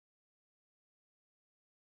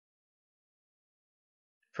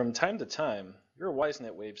From time to time, your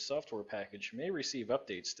Wisenet WAVE software package may receive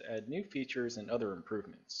updates to add new features and other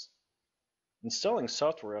improvements. Installing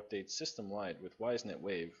software updates system-wide with Wisenet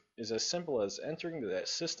WAVE is as simple as entering the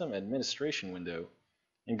System Administration window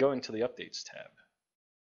and going to the Updates tab.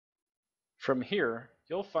 From here,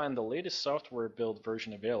 you'll find the latest software build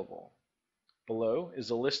version available. Below is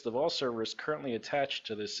a list of all servers currently attached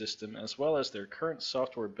to this system as well as their current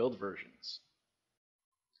software build versions.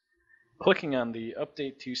 Clicking on the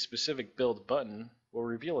Update to Specific Build button will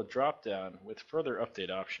reveal a drop-down with further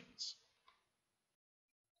update options.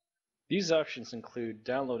 These options include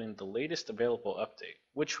downloading the latest available update,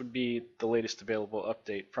 which would be the latest available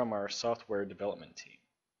update from our software development team.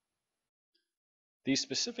 The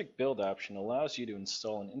Specific Build option allows you to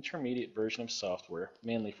install an intermediate version of software,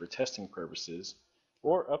 mainly for testing purposes,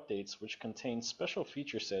 or updates which contain special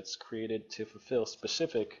feature sets created to fulfill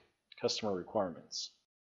specific customer requirements.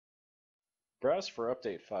 Browse for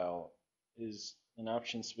Update File is an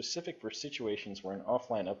option specific for situations where an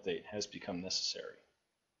offline update has become necessary.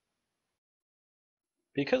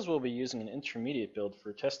 Because we'll be using an intermediate build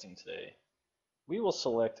for testing today, we will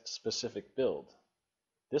select Specific Build.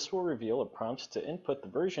 This will reveal a prompt to input the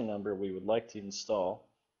version number we would like to install,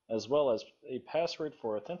 as well as a password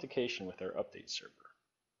for authentication with our update server.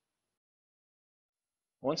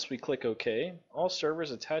 Once we click OK, all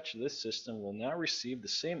servers attached to this system will now receive the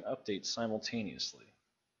same update simultaneously.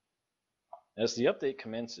 As the update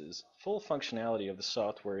commences, full functionality of the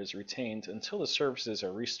software is retained until the services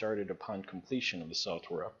are restarted upon completion of the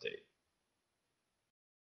software update.